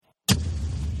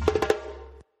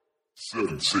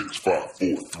7, 6, 5,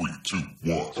 4, 3, 2, 1.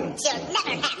 You'll never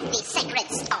have the sacred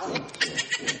stone.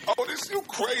 Oh, this you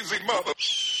crazy mother.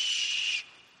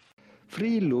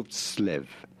 Friluftsliv.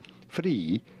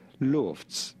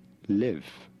 Friluftsliv.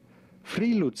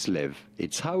 Friluftsliv.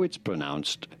 It's how it's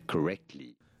pronounced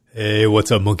correctly. Hey,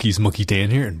 what's up, monkeys? Monkey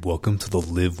Dan here, and welcome to the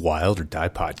Live Wild or Die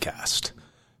podcast.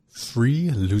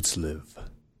 Friluftsliv.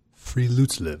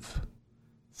 Friluftsliv.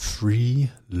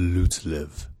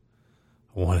 Friluftsliv.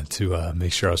 I wanted to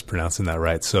make sure I was pronouncing that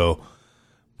right, so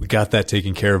we got that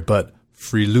taken care of. But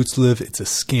Friluftsliv, it's a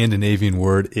Scandinavian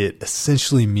word. It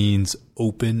essentially means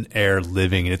open air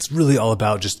living, and it's really all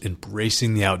about just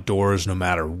embracing the outdoors no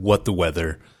matter what the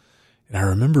weather. And I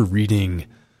remember reading,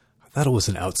 I thought it was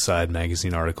an Outside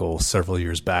magazine article several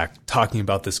years back, talking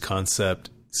about this concept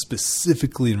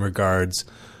specifically in regards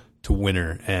to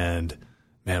winter. And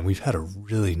man, we've had a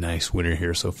really nice winter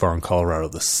here so far in Colorado.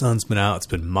 The sun's been out. It's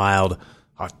been mild.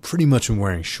 I've pretty much been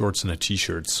wearing shorts and a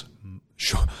t-shirt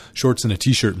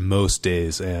most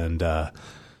days. And,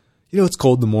 it's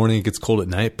cold in the morning. It gets cold at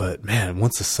night, but man,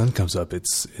 once the sun comes up,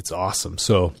 it's awesome.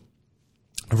 So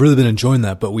I've really been enjoying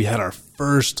that, but we had our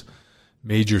first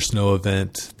major snow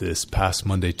event this past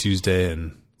Monday, Tuesday,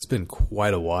 and it's been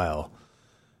quite a while.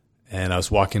 And I was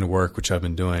walking to work, which I've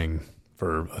been doing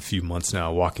for a few months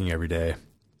now, walking every day.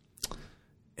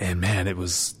 And man, it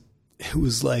was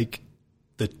like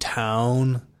the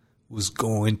town was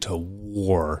going to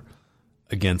war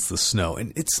against the snow.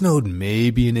 And it snowed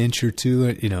maybe an inch or two.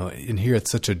 In here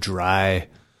it's such a dry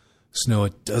snow,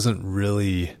 it doesn't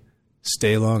really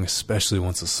stay long, especially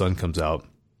once the sun comes out.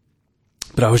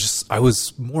 But I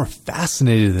was more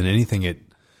fascinated than anything at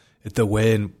the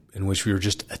way in which we were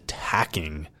just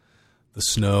attacking the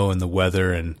snow and the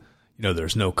weather. And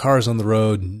there's no cars on the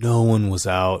road. No one was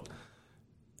out.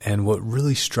 And what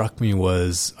really struck me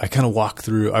was I kind of walked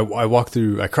through,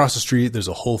 I crossed the street. There's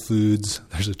a Whole Foods.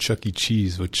 There's a Chuck E.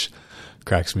 Cheese, which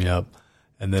cracks me up.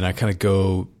 And then I kind of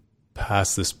go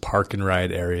past this park and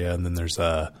ride area. And then there's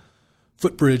a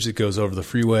footbridge that goes over the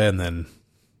freeway. And then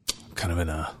I'm kind of in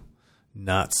a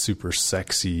not super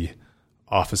sexy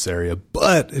office area,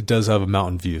 but it does have a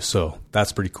mountain view. So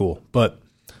that's pretty cool. But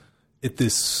at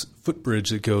this footbridge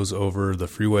that goes over the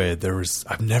freeway,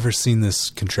 I've never seen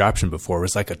this contraption before. It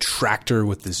was like a tractor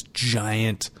with this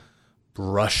giant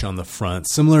brush on the front,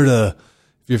 similar to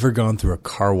if you've ever gone through a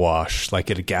car wash,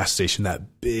 like at a gas station,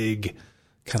 that big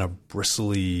kind of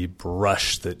bristly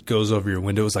brush that goes over your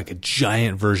window. It was like a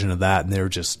giant version of that. And they were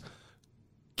just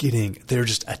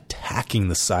attacking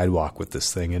the sidewalk with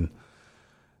this thing. And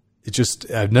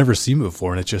I've never seen it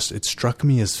before. And it struck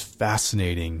me as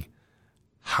fascinating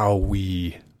how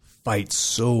we fight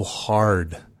so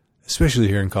hard, especially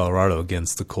here in Colorado,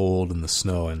 against the cold and the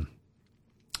snow. And,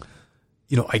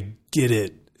 I get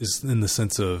it is in the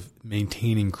sense of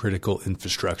maintaining critical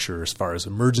infrastructure as far as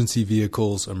emergency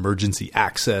vehicles, emergency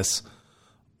access,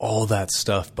 all that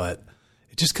stuff. But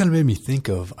it just kind of made me think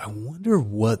of, I wonder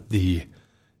what the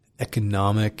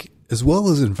economic as well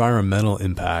as environmental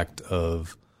impact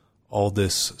of all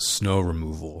this snow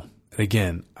removal. And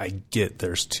again, I get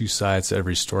there's two sides to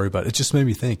every story, but it just made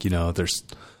me think, there's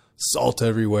salt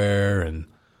everywhere and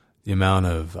the amount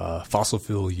of fossil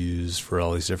fuel used for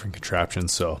all these different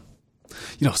contraptions. So,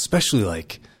 especially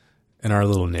like in our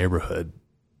little neighborhood,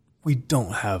 we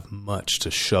don't have much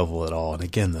to shovel at all. And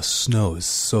again, the snow is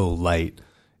so light.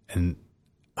 And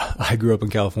I grew up in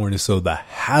California, so the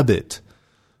habit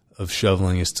of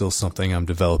shoveling is still something I'm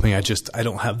developing. I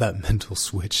don't have that mental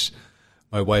switch.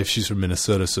 My wife, she's from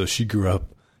Minnesota, so she grew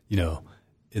up,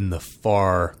 in the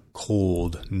far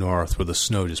cold north where the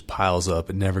snow just piles up.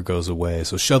 It never goes away.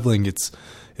 So shoveling, it's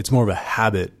more of a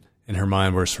habit in her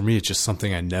mind, whereas for me, it's just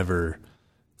something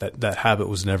that habit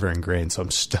was never ingrained. So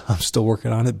I'm still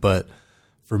working on it. But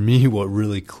for me, what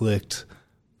really clicked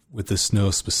with the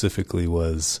snow specifically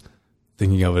was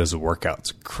thinking of it as a workout.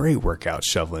 It's a great workout,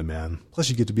 shoveling, man. Plus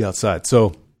you get to be outside.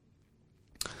 So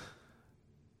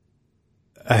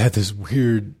I had this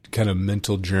weird kind of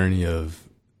mental journey of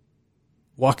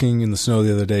walking in the snow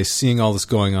the other day, seeing all this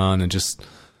going on and just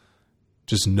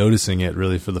noticing it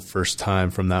really for the first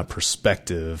time from that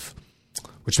perspective,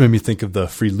 which made me think of the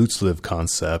Friluftsliv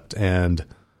concept. And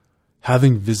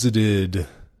having visited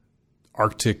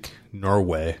Arctic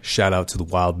Norway, shout out to the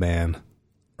wild man,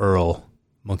 Earl,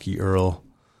 Monkey Earl,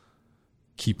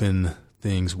 keeping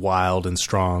things wild and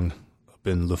strong up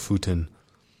in Lofoten.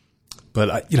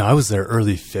 But I was there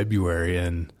early February,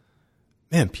 and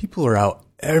man, people are out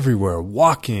everywhere,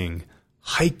 walking,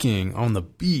 hiking on the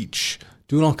beach,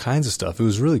 doing all kinds of stuff. It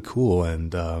was really cool.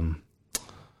 And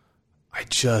I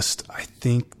I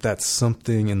think that's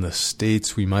something in the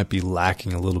States we might be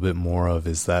lacking a little bit more of,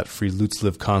 is that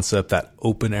Freelutz concept, that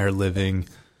open air living.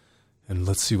 And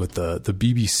let's see what the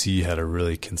BBC had a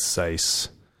really concise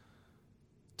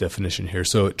definition here.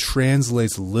 So it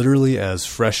translates literally as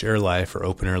fresh air life or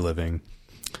open air living.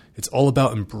 It's all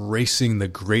about embracing the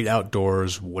great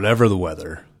outdoors, whatever the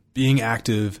weather, being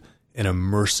active and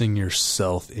immersing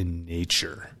yourself in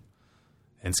nature.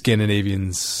 And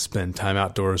Scandinavians spend time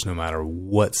outdoors no matter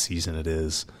what season it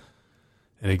is.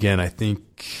 And again, I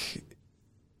think,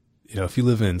 if you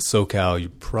live in SoCal, you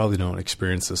probably don't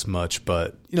experience this much.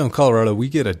 But, in Colorado, we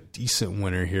get a decent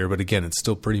winter here. But again, it's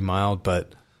still pretty mild.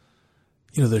 But,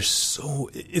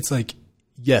 it's like,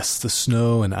 yes, the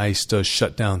snow and ice does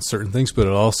shut down certain things, but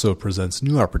it also presents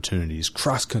new opportunities: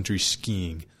 cross-country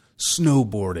skiing,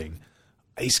 snowboarding,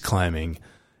 ice climbing.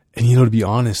 And, to be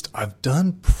honest, I've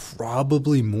done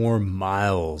probably more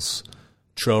miles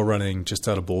trail running just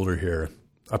out of Boulder here.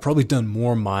 I've probably done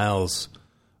more miles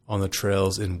on the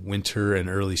trails in winter and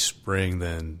early spring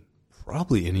than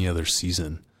probably any other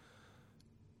season,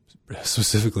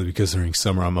 specifically because during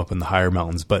summer I'm up in the higher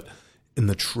mountains. But in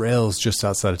the trails just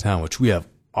outside of town, which we have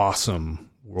awesome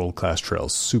world-class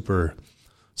trails, super,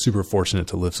 super fortunate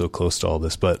to live so close to all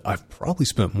this. But I've probably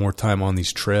spent more time on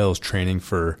these trails training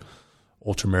for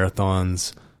ultra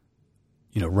marathons,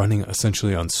 running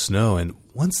essentially on snow. And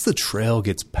once the trail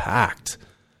gets packed,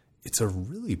 it's a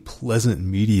really pleasant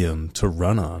medium to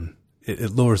run on. It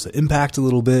lowers the impact a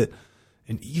little bit.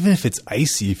 And even if it's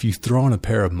icy, if you throw on a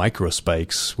pair of micro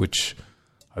spikes, which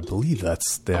I believe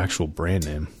that's the actual brand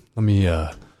name. Let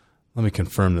me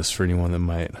confirm this for anyone that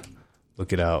might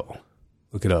look it up.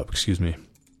 Excuse me.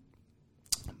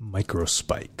 Micro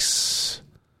spikes.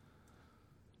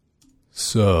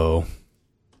 So,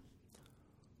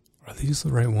 are these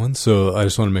the right ones? So I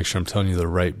just want to make sure I'm telling you the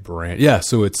right brand. Yeah,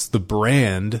 so the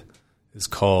brand is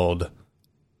called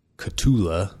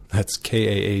Kahtoola. That's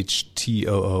Kahtoola.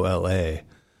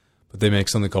 But they make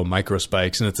something called micro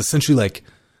spikes, and it's essentially like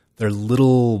they're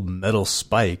little metal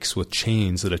spikes with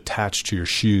chains that attach to your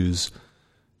shoes.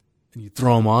 And you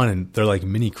throw them on, and they're like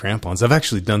mini crampons. I've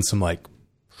actually done some like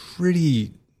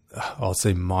pretty, I'll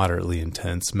say moderately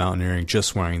intense mountaineering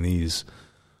just wearing these.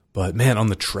 But man, on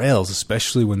the trails,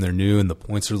 especially when they're new and the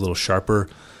points are a little sharper,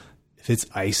 if it's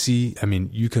icy,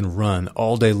 you can run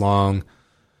all day long.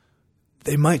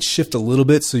 They might shift a little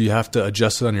bit, so you have to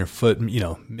adjust it on your foot.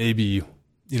 Maybe,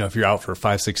 if you're out for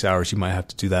 5-6 hours, you might have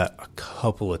to do that a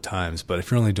couple of times. But if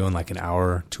you're only doing like an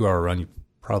hour, 2-hour run, you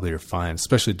probably are fine,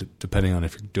 especially depending on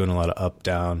if you're doing a lot of up,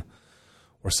 down,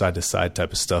 or side to side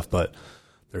type of stuff. But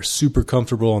they're super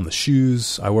comfortable on the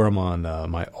shoes. I wear them on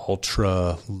my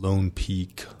Ultra Lone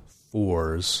Peak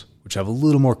 4s, which have a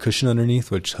little more cushion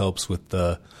underneath, which helps with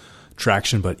the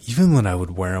traction. But even when I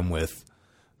would wear them with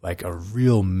like a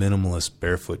real minimalist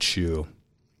barefoot shoe,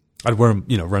 I'd wear them,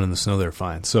 run in the snow, they're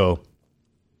fine. So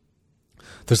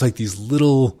there's like these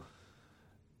little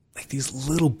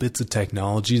bits of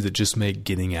technology that just make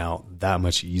getting out that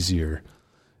much easier.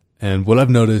 And what I've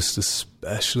noticed,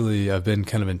 especially, I've been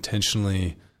kind of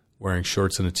intentionally wearing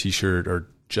shorts and a t-shirt, or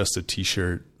just a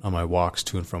t-shirt on my walks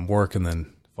to and from work. And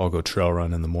then if I'll go trail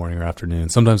run in the morning or afternoon,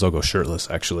 sometimes I'll go shirtless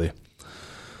actually.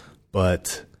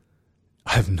 But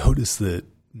I've noticed that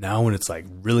now when it's like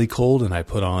really cold and I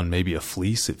put on maybe a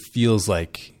fleece, it feels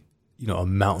like, a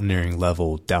mountaineering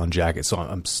level down jacket. So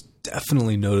I'm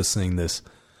definitely noticing this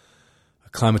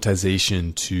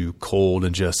acclimatization to cold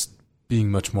and just being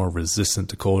much more resistant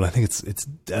to cold. I think it's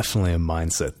definitely a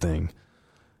mindset thing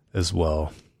as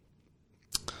well.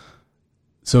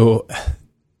 So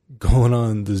going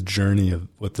on this journey of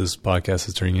what this podcast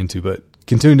is turning into, but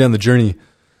continuing down the journey.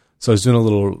 So I was doing a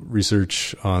little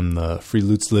research on the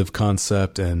Freelutz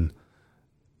concept, and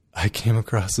I came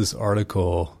across this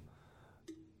article.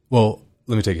 Well,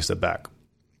 let me take a step back.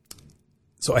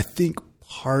 So I think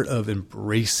part of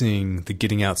embracing the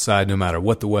getting outside, no matter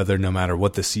what the weather, no matter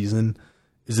what the season,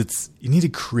 is you need to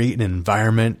create an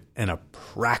environment and a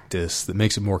practice that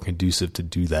makes it more conducive to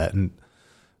do that. And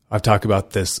I've talked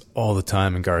about this all the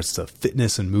time in regards to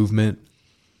fitness and movement.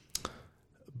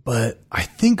 But I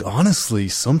think honestly,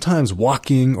 sometimes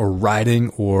walking or riding,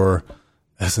 or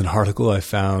as an article I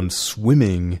found,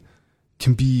 swimming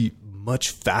can be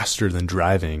much faster than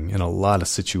driving in a lot of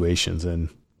situations. And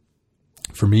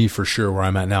for me, for sure, where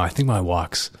I'm at now, I think my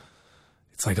walks,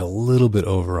 it's like a little bit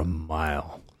over a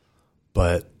mile.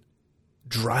 But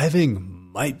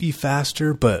driving might be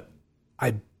faster, but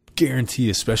I guarantee,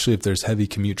 especially if there's heavy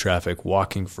commute traffic,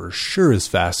 walking for sure is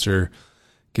faster,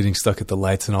 getting stuck at the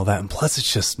lights and all that. And plus,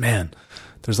 it's just, man,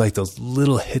 there's like those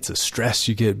little hits of stress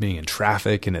you get being in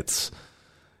traffic, and it's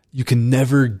you can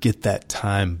never get that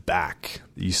time back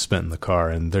that you spent in the car.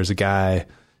 And there's a guy,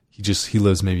 he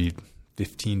lives maybe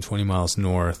 15, 20 miles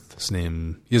north.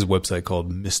 He has a website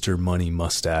called Mr. Money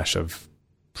Mustache.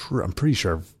 I'm pretty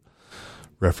sure I've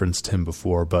referenced him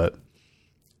before, but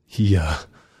he's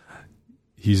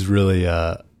really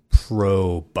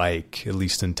pro bike, at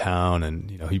least in town.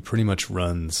 And, he pretty much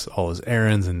runs all his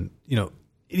errands and,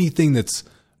 anything that's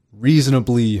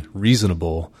reasonably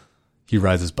reasonable, he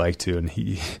rides his bike to. And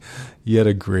he had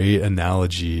a great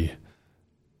analogy. I'm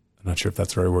not sure if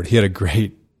that's the right word. He had a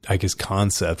great, I guess,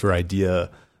 concept or idea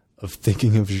of think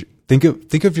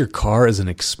of your car as an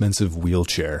expensive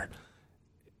wheelchair.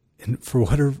 And for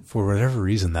whatever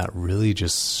reason, that really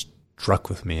just struck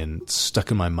with me and stuck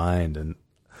in my mind. And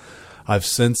I've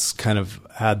since kind of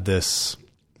had this,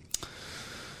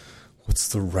 what's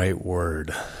the right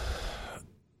word?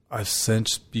 I've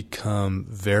since become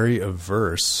very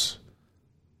averse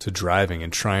to driving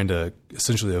and trying to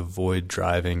essentially avoid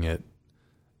driving at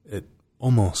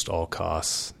almost all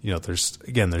costs. There's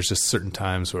just certain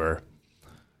times where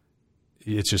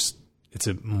it's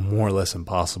more or less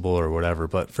impossible or whatever.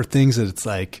 But for things that it's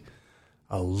like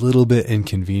a little bit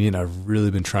inconvenient, I've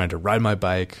really been trying to ride my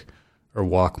bike or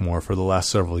walk more for the last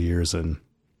several years. And,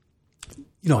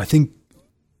 I think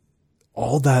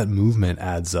all that movement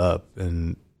adds up,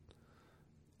 and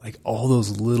like all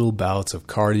those little bouts of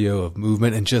cardio, of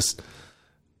movement, and just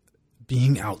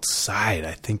being outside,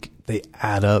 I think they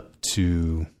add up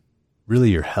to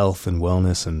really your health and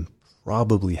wellness and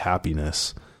probably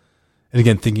happiness. And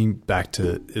again, thinking back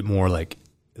to it more like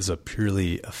as a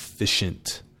purely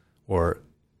efficient or,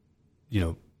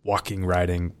 walking,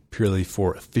 riding purely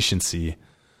for efficiency.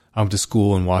 I went to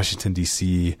school in Washington,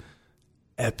 D.C.,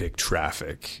 epic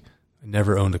traffic. I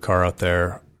never owned a car out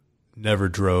there, never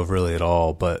drove really at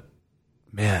all. But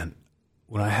man,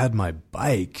 when I had my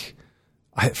bike,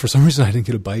 for some reason I didn't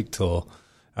get a bike till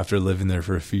after living there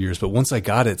for a few years. But once I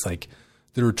got it, it's like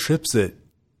there were trips that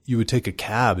you would take a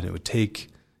cab and it would take,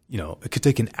 it could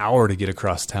take an hour to get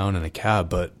across town in a cab.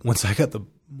 But once I got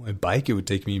my bike, it would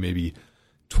take me maybe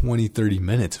 20, 30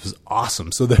 minutes. It was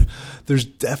awesome. So there's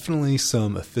definitely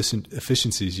some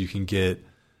efficiencies you can get,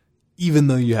 even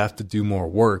though you have to do more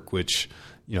work, which,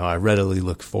 I readily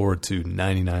look forward to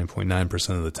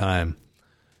 99.9% of the time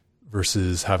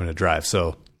versus having to drive.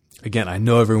 So again, I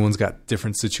know everyone's got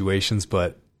different situations,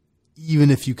 but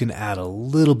even if you can add a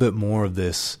little bit more of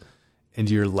this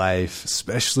into your life,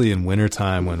 especially in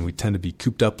wintertime when we tend to be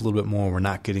cooped up a little bit more, we're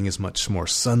not getting as much more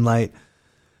sunlight.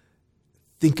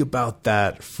 Think about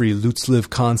that Friluftsliv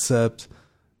concept,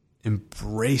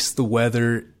 embrace the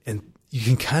weather, and you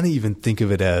can kind of even think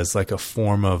of it as like a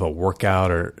form of a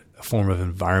workout or a form of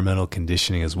environmental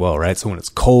conditioning as well, right? So when it's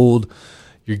cold,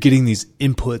 you're getting these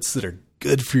inputs that are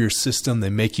good for your system. They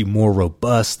make you more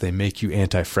robust. They make you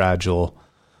anti-fragile,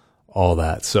 all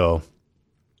that. So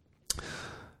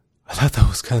I thought that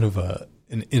was kind of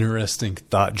an interesting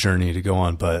thought journey to go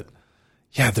on. But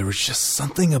yeah, there was just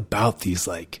something about these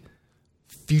like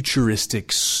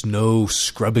futuristic snow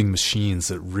scrubbing machines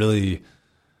that really,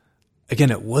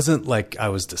 again, it wasn't like I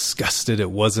was disgusted.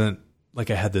 It wasn't like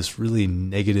I had this really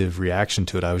negative reaction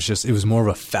to it. It was more of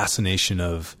a fascination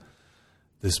of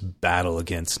this battle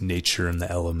against nature and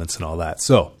the elements and all that.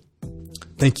 So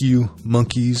thank you,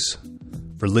 monkeys,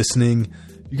 for listening.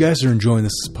 You guys are enjoying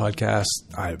this podcast.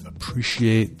 I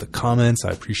appreciate the comments.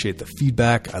 I appreciate the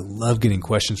feedback. I love getting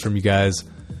questions from you guys.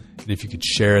 And if you could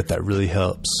share it, that really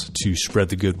helps to spread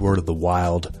the good word of the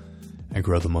wild and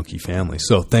grow the monkey family.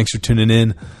 So thanks for tuning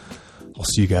in. I'll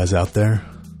see you guys out there.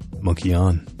 Monkey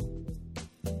on.